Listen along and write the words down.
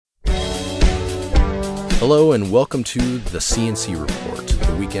Hello and welcome to the CNC Report,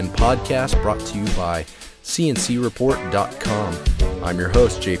 the weekend podcast brought to you by CNCReport.com. I'm your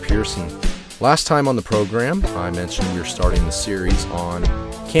host, Jay Pearson. Last time on the program, I mentioned we're starting the series on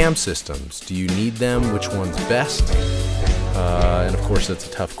cam systems. Do you need them? Which one's best? And of course, that's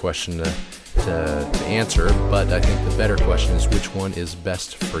a tough question to answer, but I think the better question is which one is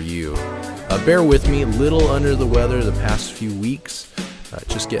best for you. Bear with me, a little under the weather the past few weeks,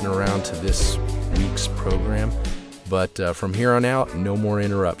 just getting around to this week's program, but from here on out, no more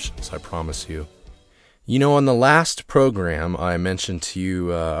interruptions, I promise you. You know, on the last program, I mentioned to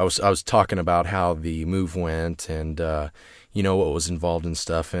you, I was talking about how the move went and, what was involved and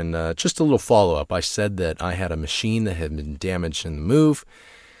stuff, and just a little follow-up. I said that I had a machine that had been damaged in the move.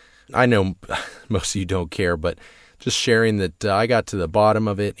 I know most of you don't care, but just sharing that I got to the bottom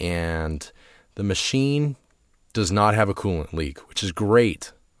of it, and the machine does not have a coolant leak, which is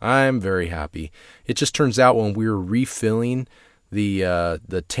great. I'm very happy. It just turns out when we were refilling the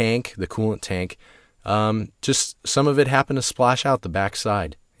tank, the coolant tank, just some of it happened to splash out the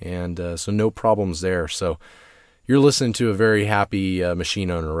backside, and so no problems there. So you're listening to a very happy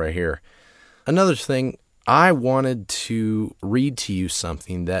machine owner right here. Another thing, I wanted to read to you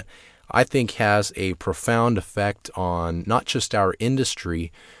something that I think has a profound effect on not just our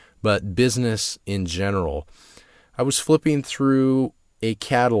industry, but business in general. I was flipping through a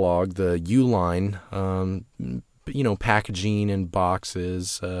catalog, the U-line, packaging and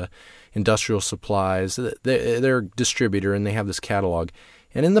boxes, industrial supplies. They're a distributor, and they have this catalog.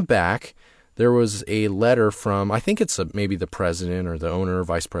 And in the back, there was a letter from, I think it's maybe the president or the owner or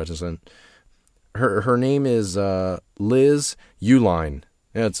vice president. Her name is Liz Uihlein.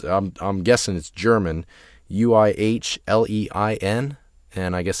 I'm guessing it's German, Uihlein,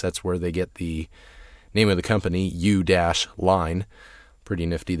 and I guess that's where they get the name of the company, U-line. Pretty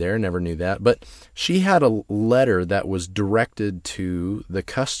nifty there, never knew that. But she had a letter that was directed to the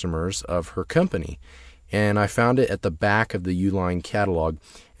customers of her company, and I found it at the back of the Uihlein catalog,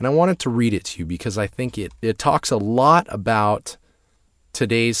 and I wanted to read it to you because I think it talks a lot about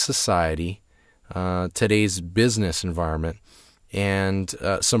today's society, today's business environment, and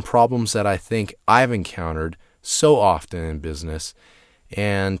some problems that I think I've encountered so often in business.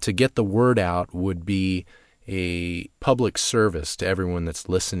 And to get the word out would be a public service to everyone that's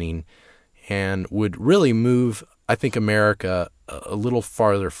listening and would really move, I think, America a little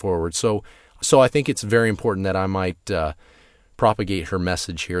farther forward. So I think it's very important that I might propagate her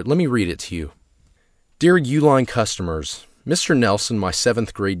message here. Let me read it to you. Dear Uihlein customers, Mr. Nelson, my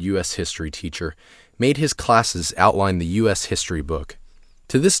 7th grade U.S. history teacher, made his classes outline the U.S. history book.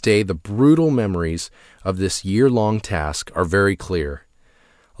 To this day, the brutal memories of this year-long task are very clear.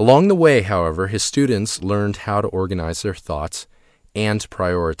 Along the way, however, his students learned how to organize their thoughts and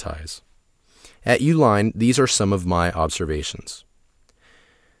prioritize. At Uihlein, these are some of my observations.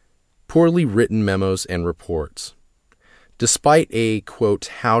 Poorly written memos and reports. Despite a, quote,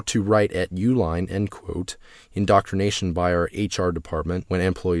 how to write at Uihlein, end quote, indoctrination by our HR department when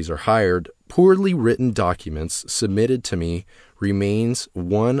employees are hired, poorly written documents submitted to me remains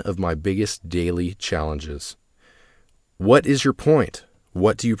one of my biggest daily challenges. What is your point?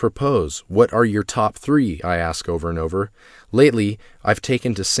 What do you propose? What are your top 3? I ask over and over. Lately, I've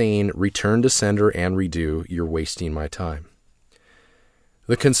taken to saying, return to sender and redo, you're wasting my time.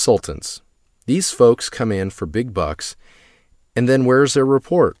 The consultants. These folks come in for big bucks, and then where's their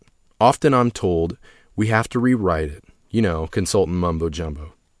report? Often I'm told, we have to rewrite it. Consultant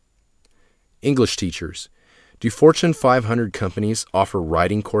mumbo-jumbo. English teachers. Do Fortune 500 companies offer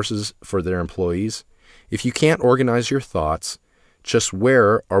writing courses for their employees? If you can't organize your thoughts, just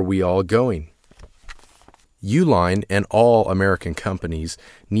where are we all going? Uihlein and all American companies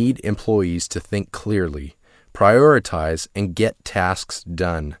need employees to think clearly, prioritize, and get tasks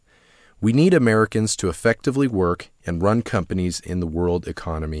done. We need Americans to effectively work and run companies in the world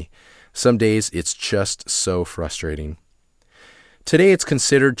economy. Some days it's just so frustrating. Today it's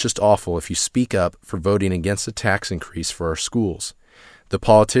considered just awful if you speak up for voting against a tax increase for our schools. The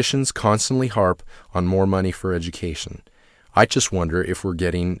politicians constantly harp on more money for education. I just wonder if we're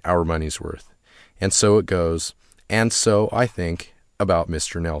getting our money's worth. And so it goes, and so I think about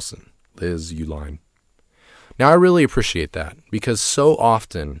Mr. Nelson, Liz Uihlein. Now, I really appreciate that because so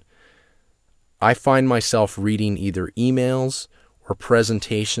often I find myself reading either emails or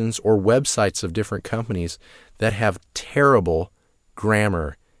presentations or websites of different companies that have terrible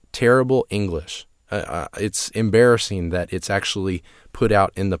grammar, terrible English. It's embarrassing that it's actually put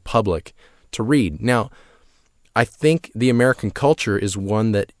out in the public to read. Now, I think the American culture is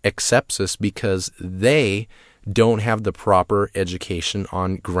one that accepts us because they don't have the proper education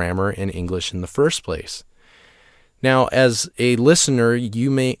on grammar and English in the first place. Now, as a listener,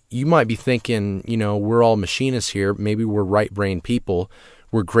 you might be thinking, we're all machinists here. Maybe we're right-brained people.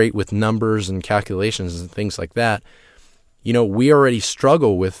 We're great with numbers and calculations and things like that. We already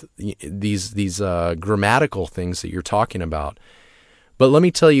struggle with these grammatical things that you're talking about. But let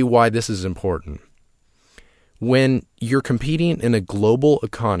me tell you why this is important. When you're competing in a global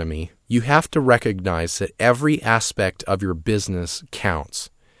economy, you have to recognize that every aspect of your business counts.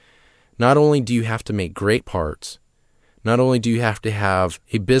 Not only do you have to make great parts, not only do you have to have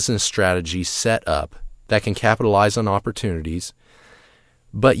a business strategy set up that can capitalize on opportunities,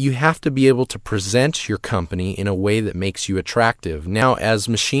 but you have to be able to present your company in a way that makes you attractive. Now, as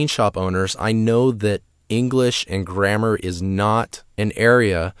machine shop owners, I know that English and grammar is not an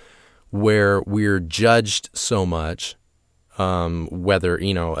area where we're judged so much, whether,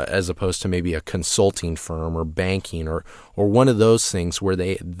 as opposed to maybe a consulting firm or banking or one of those things where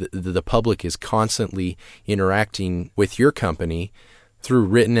the public is constantly interacting with your company through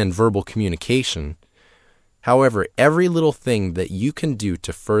written and verbal communication. However, every little thing that you can do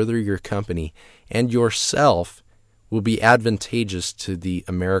to further your company and yourself will be advantageous to the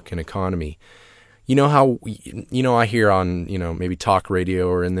American economy. You know how, I hear on, maybe talk radio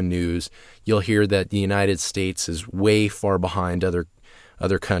or in the news, you'll hear that the United States is way far behind other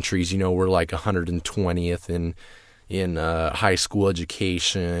countries. We're like 120th in high school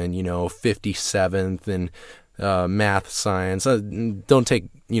education, 57th in math, science. Don't take,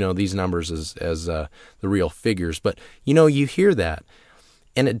 these numbers as the real figures, but, you hear that.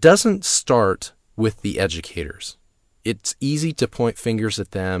 And it doesn't start with the educators. It's easy to point fingers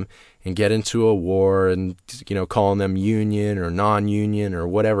at them and get into a war and, calling them union or non-union or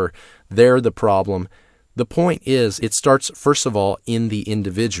whatever. They're the problem. The point is, it starts, first of all, in the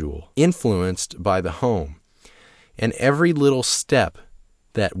individual, influenced by the home. And every little step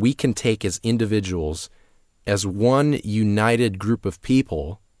that we can take as individuals, as one united group of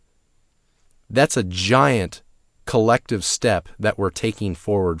people, that's a giant collective step that we're taking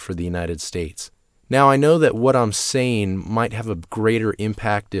forward for the United States. Now, I know that what I'm saying might have a greater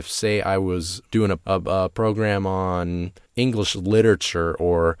impact if, say, I was doing a program on English literature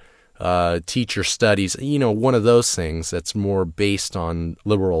or teacher studies, one of those things that's more based on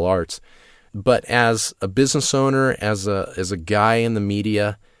liberal arts. But as a business owner, as a guy in the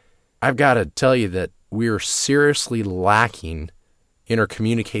media, I've got to tell you that we're seriously lacking in our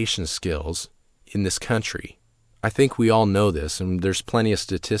communication skills in this country. I think we all know this, and there's plenty of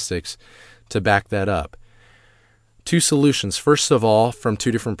statistics to back that up. Two solutions. First of all, from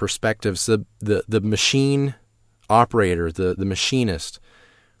two different perspectives, the machine operator, the machinist,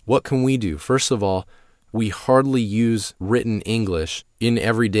 what can we do? First of all, we hardly use written English in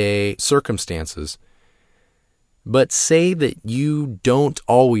everyday circumstances. But say that you don't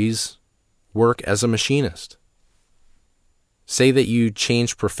always work as a machinist. Say that you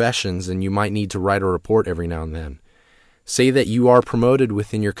change professions and you might need to write a report every now and then. Say that you are promoted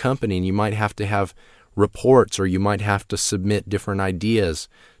within your company and you might have to have reports or you might have to submit different ideas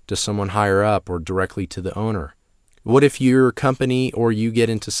to someone higher up or directly to the owner. What if your company or you get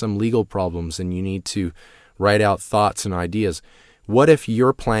into some legal problems and you need to write out thoughts and ideas? What if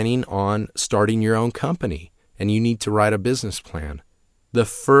you're planning on starting your own company and you need to write a business plan? The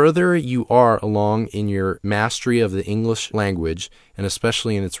further you are along in your mastery of the English language, and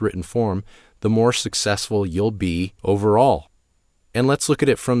especially in its written form, the more successful you'll be overall. And let's look at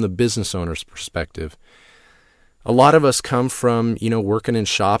it from the business owner's perspective. A lot of us come from, working in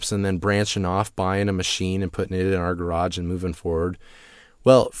shops and then branching off, buying a machine and putting it in our garage and moving forward.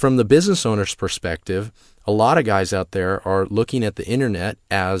 Well, from the business owner's perspective, a lot of guys out there are looking at the internet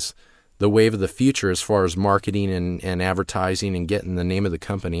as the wave of the future as far as marketing and advertising and getting the name of the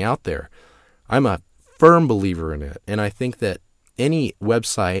company out there. I'm a firm believer in it, and I think that any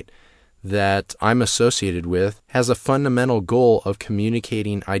website that I'm associated with has a fundamental goal of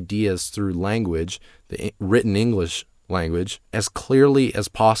communicating ideas through language, the written English language, as clearly as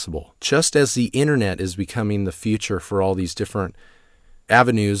possible. Just as the internet is becoming the future for all these different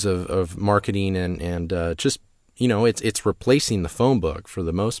avenues of marketing and just, it's replacing the phone book for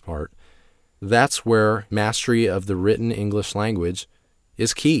the most part. That's where mastery of the written English language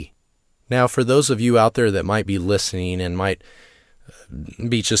is key. Now, for those of you out there that might be listening and might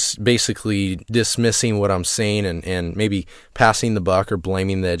be just basically dismissing what I'm saying and maybe passing the buck or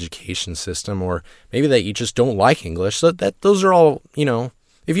blaming the education system, or maybe that you just don't like English, those are all,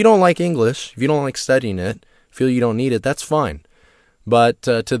 if you don't like English, if you don't like studying it, feel you don't need it, that's fine. But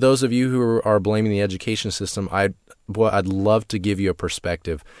to those of you who are blaming the education system, I'd love to give you a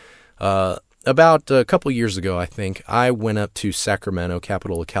perspective. About a couple years ago, I think, I went up to Sacramento,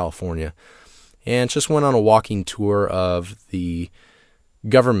 capital of California, and just went on a walking tour of the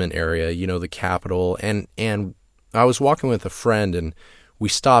government area, the Capitol. And I was walking with a friend, and we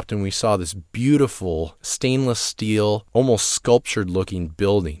stopped and we saw this beautiful stainless steel, almost sculptured-looking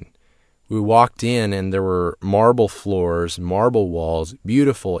building. We walked in, and there were marble floors, marble walls,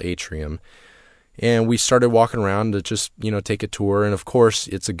 beautiful atrium. And we started walking around to just, take a tour. And, of course,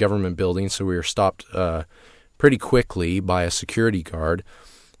 it's a government building, so we were stopped pretty quickly by a security guard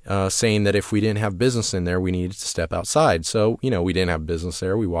saying that if we didn't have business in there, we needed to step outside. So, we didn't have business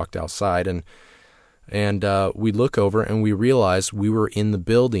there. We walked outside, and we look over, and we realized we were in the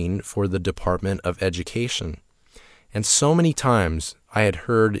building for the Department of Education. And so many times I had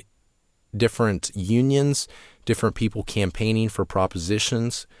heard different unions, different people campaigning for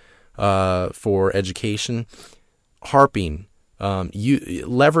propositions for education, harping,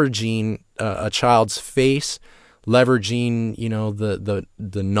 leveraging a child's face, leveraging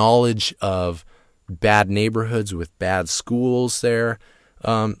the knowledge of bad neighborhoods with bad schools there,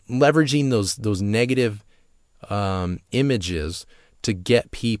 leveraging those negative images to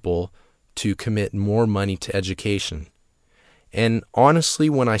get people to commit more money to education. And honestly,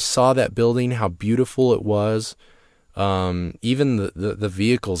 when I saw that building, how beautiful it was, even the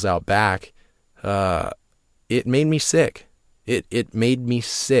vehicles out back, it made me sick. It made me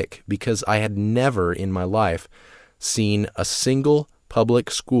sick because I had never in my life seen a single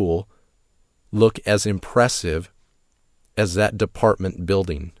public school look as impressive as that department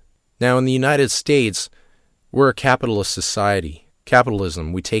building. Now, in the United States, we're a capitalist society.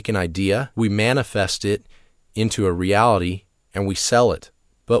 Capitalism, we take an idea, we manifest it into a reality, and we sell it.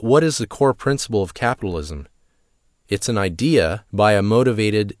 But what is the core principle of capitalism? It's an idea by a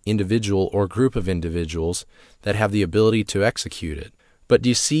motivated individual or group of individuals that have the ability to execute it. But do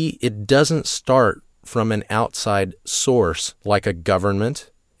you see, it doesn't start from an outside source like a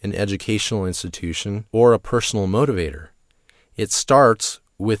government, an educational institution, or a personal motivator. It starts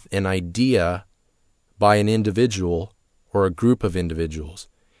with an idea by an individual or a group of individuals.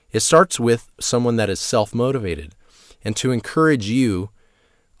 It starts with someone that is self-motivated. And to encourage you,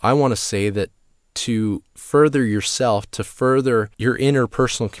 I want to say that to further yourself, to further your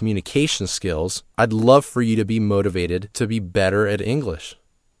interpersonal communication skills, I'd love for you to be motivated to be better at English.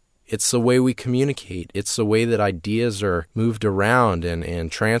 It's the way we communicate. It's the way that ideas are moved around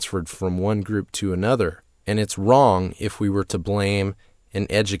and transferred from one group to another. And it's wrong if we were to blame an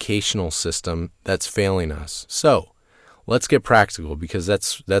educational system that's failing us. So, let's get practical, because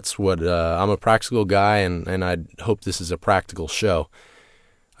that's what I'm a practical guy, and I hope this is a practical show.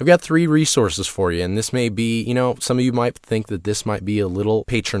 I've got 3 resources for you, and this may be, some of you might think that this might be a little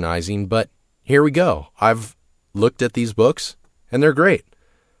patronizing, but here we go. I've looked at these books, and they're great.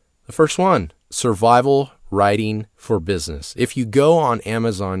 The first one, Survival Writing for Business. If you go on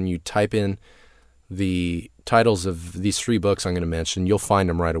Amazon, you type in the titles of these 3 books I'm going to mention, you'll find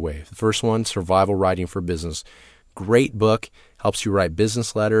them right away. The first one, Survival Writing for Business. Great book, helps you write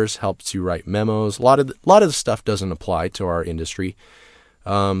business letters, helps you write memos. A lot of the stuff doesn't apply to our industry,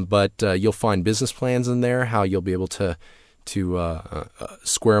 but you'll find business plans in there, how you'll be able to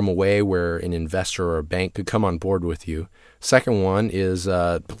square them away where an investor or a bank could come on board with you. Second one is,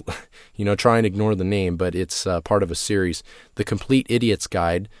 try and ignore the name, but it's part of a series, The Complete Idiot's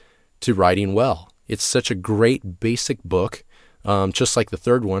Guide to Writing Well. It's such a great basic book, just like the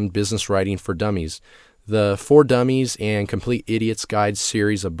third one, Business Writing for Dummies. The For Dummies and Complete Idiot's Guide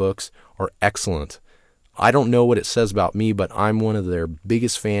series of books are excellent. I don't know what it says about me, but I'm one of their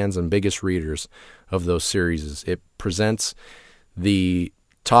biggest fans and biggest readers of those series. It presents the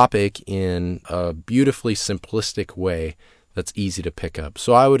topic in a beautifully simplistic way that's easy to pick up.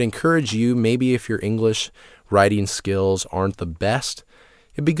 So I would encourage you, maybe if your English writing skills aren't the best,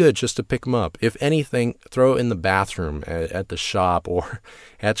 it'd be good just to pick them up. If anything, throw it in the bathroom, at the shop, or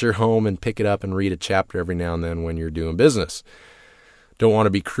at your home and pick it up and read a chapter every now and then when you're doing business. Don't want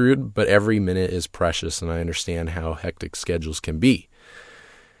to be crude, but every minute is precious, and I understand how hectic schedules can be.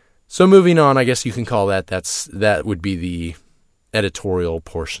 So moving on, I guess you can call that would be the editorial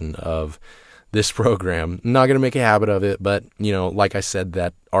portion of this program. I'm not going to make a habit of it, but, like I said,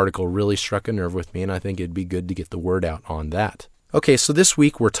 that article really struck a nerve with me, and I think it'd be good to get the word out on that. Okay, so this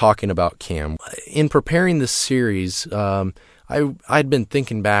week we're talking about CAM. In preparing this series, I'd been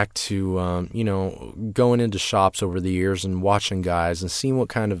thinking back to, going into shops over the years and watching guys and seeing what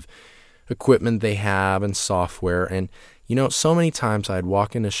kind of equipment they have and software. And, so many times I'd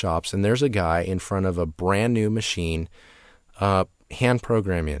walk into shops and there's a guy in front of a brand new machine, hand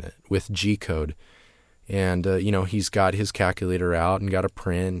programming it with G-code. And, he's got his calculator out and got a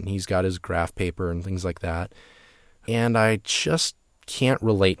print, and he's got his graph paper and things like that. And I just can't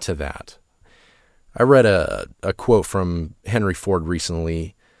relate to that. I read a quote from Henry Ford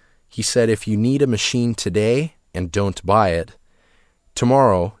recently. He said, "If you need a machine today and don't buy it,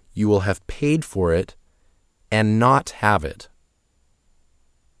 tomorrow you will have paid for it and not have it."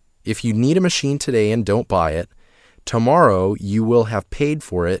 If you need a machine today and don't buy it, tomorrow you will have paid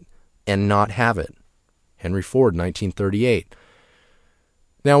for it and not have it. Henry Ford, 1938.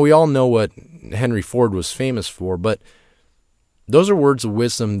 Now, we all know what Henry Ford was famous for, but those are words of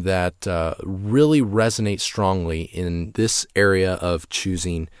wisdom that really resonate strongly in this area of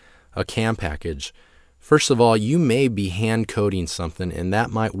choosing a cam package. First of all, you may be hand coding something, and that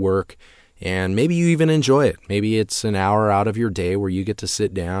might work, and maybe you even enjoy it. Maybe it's an hour out of your day where you get to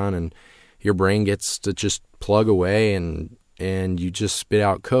sit down and your brain gets to just plug away and you just spit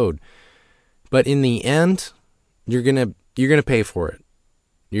out code. But in the end, you're gonna pay for it.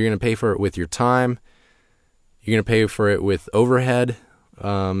 You're gonna pay for it with your time. You're gonna pay for it with overhead,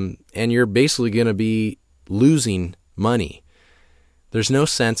 and you're basically gonna be losing money. There's no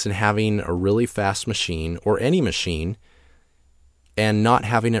sense in having a really fast machine or any machine and not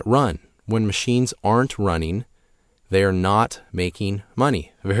having it run. When machines aren't running, they are not making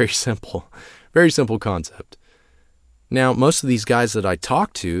money. Very simple concept. Now, most of these guys that I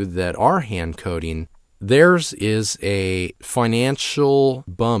talk to that are hand coding, theirs is a financial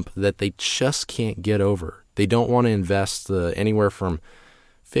bump that they just can't get over. They don't want to invest anywhere from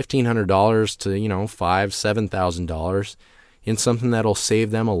 $1,500 to $5,000, $7,000 in something that'll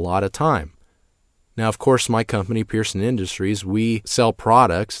save them a lot of time. Now, of course, my company, Pearson Industries, we sell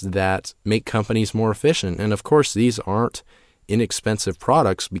products that make companies more efficient. And of course, these aren't inexpensive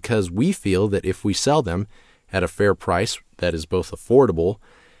products because we feel that if we sell them at a fair price that is both affordable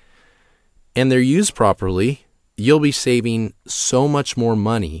and they're used properly, you'll be saving so much more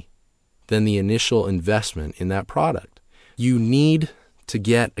money than the initial investment in that product. You need to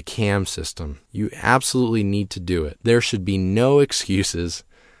get a cam system. You absolutely need to do it. There should be no excuses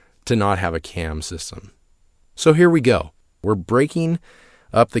to not have a cam system. So here we go. We're breaking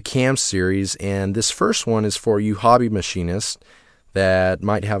up the cam series, and this first one is for you hobby machinists that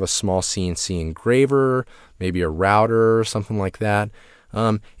might have a small CNC engraver, maybe a router or something like that.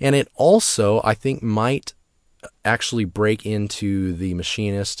 And it also, I think, might actually break into the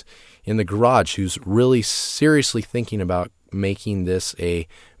machinist in the garage who's really seriously thinking about making this a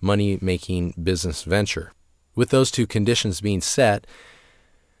money-making business venture. With those two conditions being set,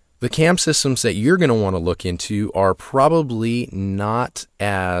 the cam systems that you're going to want to look into are probably not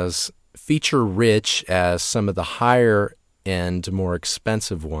as feature-rich as some of the higher-end, more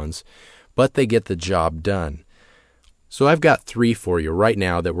expensive ones, but they get the job done. So I've got 3 for you right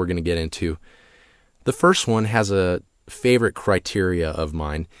now that we're going to get into. The first one has a favorite criteria of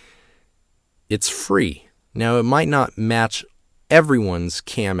mine. It's free. Now, it might not match everyone's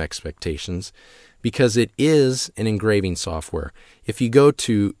cam expectations because it is an engraving software. If you go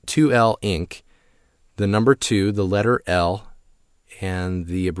to 2L Inc., the number 2, the letter L, and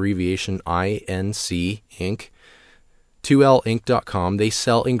the abbreviation INC, Inc., 2linc.com, they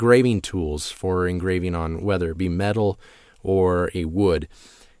sell engraving tools for engraving on whether it be metal or a wood.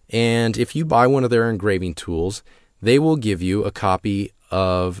 And if you buy one of their engraving tools, they will give you a copy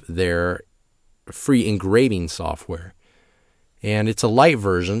of their free engraving software. And it's a light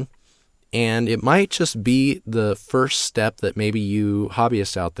version, and it might just be the first step that maybe you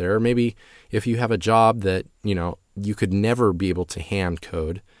hobbyists out there, or maybe if you have a job that, you could never be able to hand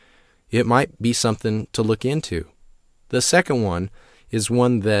code, it might be something to look into. The second one is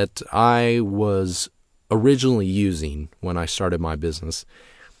one that I was originally using when I started my business.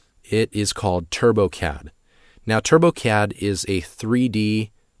 It is called TurboCAD. Now, TurboCAD is a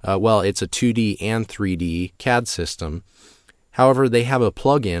 3D, it's a 2D and 3D CAD system. However, they have a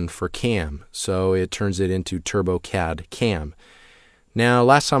plugin for CAM, so it turns it into TurboCAD CAM. Now,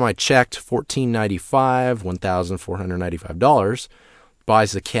 last time I checked, $1,495, $1,495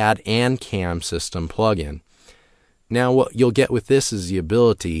 buys the CAD and CAM system plugin. Now, what you'll get with this is the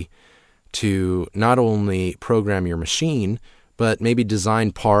ability to not only program your machine, but maybe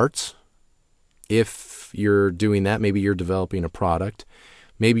design parts. If you're doing that, maybe you're developing a product.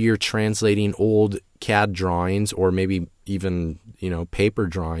 Maybe you're translating old CAD drawings or maybe even, paper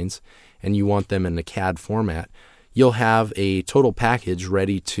drawings, and you want them in the CAD format. You'll have a total package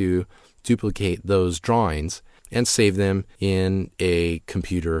ready to duplicate those drawings and save them in a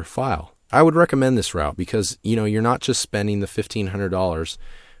computer file. I would recommend this route because, you're not just spending the $1,500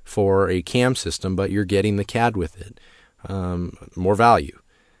 for a CAM system, but you're getting the CAD with it. More value.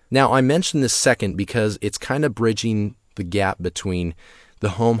 Now, I mentioned this second because it's kind of bridging the gap between the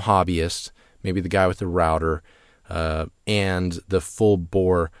home hobbyist, maybe the guy with the router, and the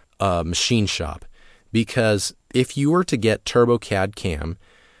full-bore machine shop. because if you were to get TurboCAD CAM,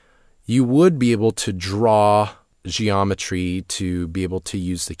 you would be able to draw geometry to be able to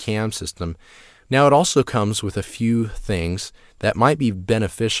use the CAM system. Now, it also comes with a few things that might be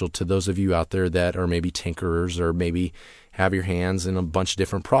beneficial to those of you out there that are maybe tinkerers or maybe have your hands in a bunch of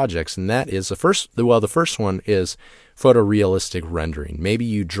different projects. And that is the first one is photorealistic rendering. Maybe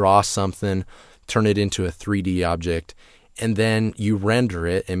you draw something, turn it into a 3D object, and then you render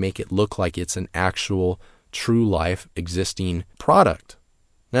it and make it look like it's an actual true life existing product.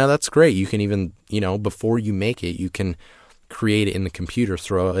 Now, that's great. You can even, before you make it, you can create it in the computer,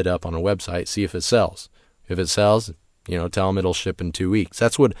 throw it up on a website, see if it sells. If it sells, tell them it'll ship in 2 weeks.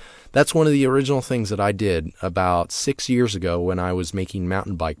 That's one of the original things that I did about 6 years ago when I was making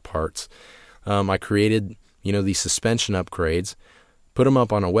mountain bike parts. I created, these suspension upgrades, put them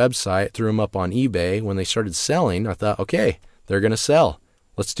up on a website, threw them up on eBay. When they started selling, I thought, okay, they're going to sell.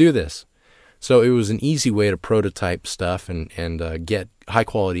 Let's do this. So it was an easy way to prototype stuff and get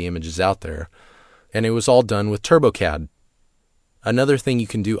high-quality images out there. And it was all done with TurboCAD. Another thing you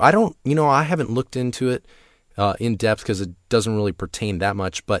can do, I haven't looked into it in depth because it doesn't really pertain that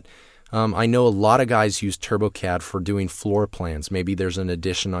much, but I know a lot of guys use TurboCAD for doing floor plans. Maybe there's an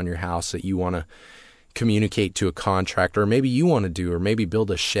addition on your house that you want to communicate to a contractor, or maybe you want to do, or maybe build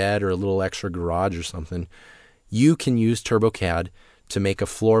a shed or a little extra garage or something. You can use TurboCAD to make a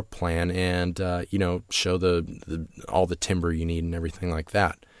floor plan and show all the timber you need and everything like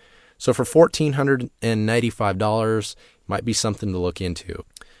that. So for $1,495, might be something to look into.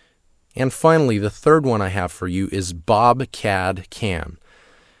 And finally, the third one I have for you is BobCAD CAM.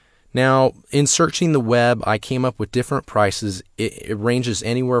 Now, in searching the web, I came up with different prices. It ranges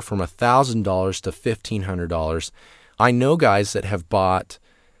anywhere from $1,000 to $1,500. I know guys that have bought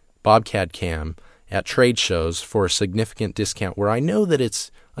BobCAD CAM at trade shows for a significant discount where I know that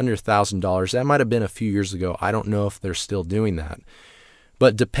it's under $1,000. That might have been a few years ago. I don't know if they're still doing that.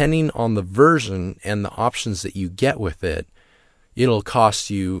 But depending on the version and the options that you get with it, it'll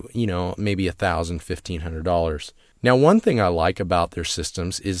cost you, maybe $1,000, $1,500. Now, one thing I like about their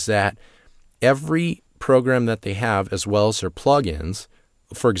systems is that every program that they have, as well as their plugins,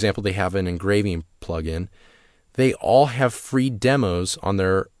 for example, they have an engraving plugin, they all have free demos on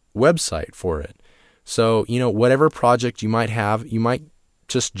their website for it. So, whatever project you might have, you might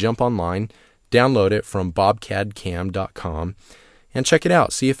just jump online, download it from bobcadcam.com, and check it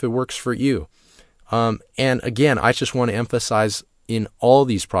out. See if it works for you. And again, I just want to emphasize in all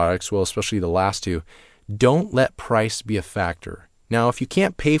these products, well, especially the last two, don't let price be a factor. Now, if you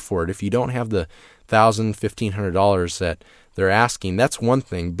can't pay for it, if you don't have the $1,000, $1,500 that they're asking, that's one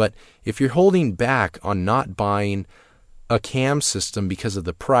thing. But if you're holding back on not buying a CAM system because of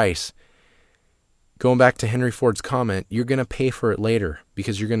the price, going back to Henry Ford's comment, you're going to pay for it later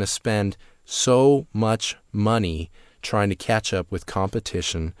because you're going to spend so much money trying to catch up with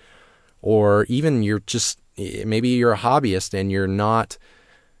competition, or even maybe you're a hobbyist and you're not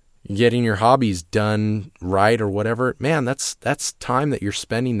getting your hobbies done right or whatever. Man, that's time that you're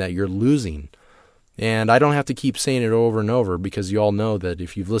spending that you're losing. And I don't have to keep saying it over and over because you all know that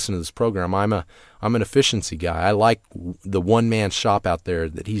if you've listened to this program, I'm an efficiency guy. I like the one-man shop out there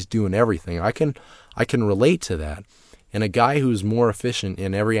that he's doing everything. I can relate to that. And a guy who's more efficient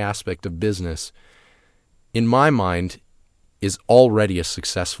in every aspect of business, in my mind, is already a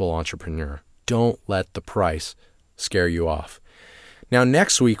successful entrepreneur. Don't let the price scare you off. Now,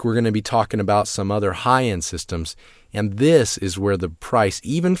 next week, we're going to be talking about some other high-end systems, and this is where the price,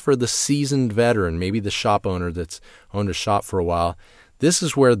 even for the seasoned veteran, maybe the shop owner that's owned a shop for a while, this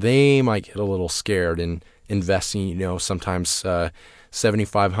is where they might get a little scared in investing, sometimes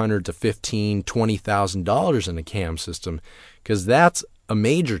 $7,500 to $15,000, $20,000 in a CAM system, because that's a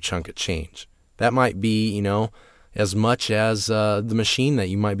major chunk of change. That might be, as much as the machine that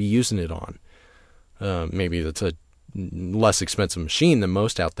you might be using it on. Maybe that's a less expensive machine than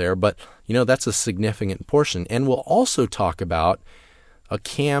most out there, but that's a significant portion. And we'll also talk about a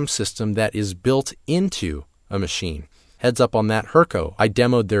CAM system that is built into a machine. Heads up on that, Herco. I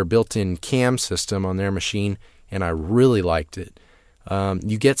demoed their built-in CAM system on their machine, and I really liked it.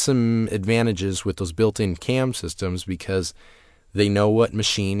 You get some advantages with those built-in CAM systems because they know what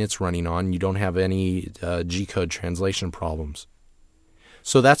machine it's running on. You don't have any G-code translation problems.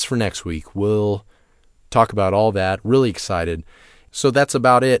 So that's for next week. We'll talk about all that. Really excited. So that's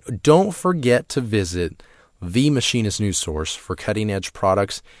about it. Don't forget to visit the Machinist News Source for cutting-edge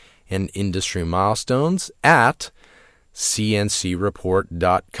products and industry milestones at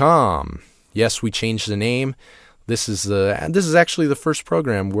cncreport.com. Yes, we changed the name. This is actually the first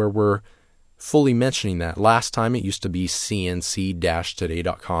program where we're fully mentioning that. Last time it used to be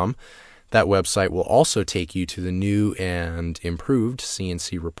cnc-today.com. That website will also take you to the new and improved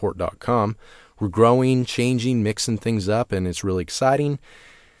cncreport.com. We're growing, changing, mixing things up, and it's really exciting.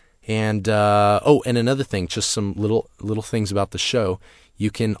 And and another thing, just some little things about the show. You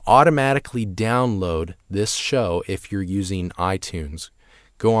can automatically download this show if you're using iTunes.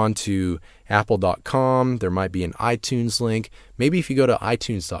 Go on to apple.com. There might be an iTunes link. Maybe if you go to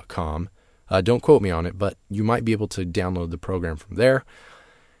itunes.com, don't quote me on it, but you might be able to download the program from there.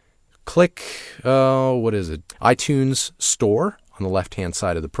 Click, iTunes Store on the left-hand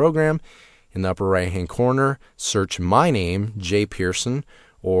side of the program. In the upper right-hand corner, search my name, Jay Pearson,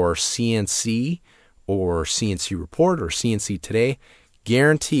 or CNC, or CNC Report, or CNC Today.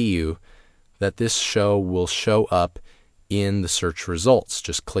 Guarantee you that this show will show up in the search results.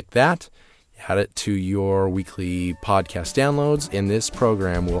 Just click that, add it to your weekly podcast downloads, and this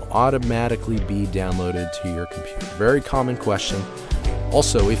program will automatically be downloaded to your computer. Very common question.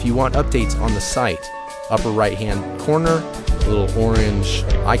 Also, if you want updates on the site, upper right-hand corner, a little orange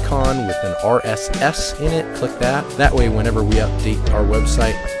icon with an RSS in it, click that. That way, whenever we update our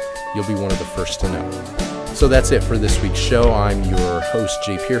website, you'll be one of the first to know. So that's it for this week's show. I'm your host,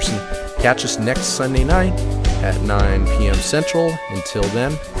 Jay Pearson. Catch us next Sunday night at 9 p.m. Central. Until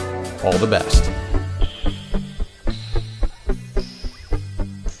then, all the best.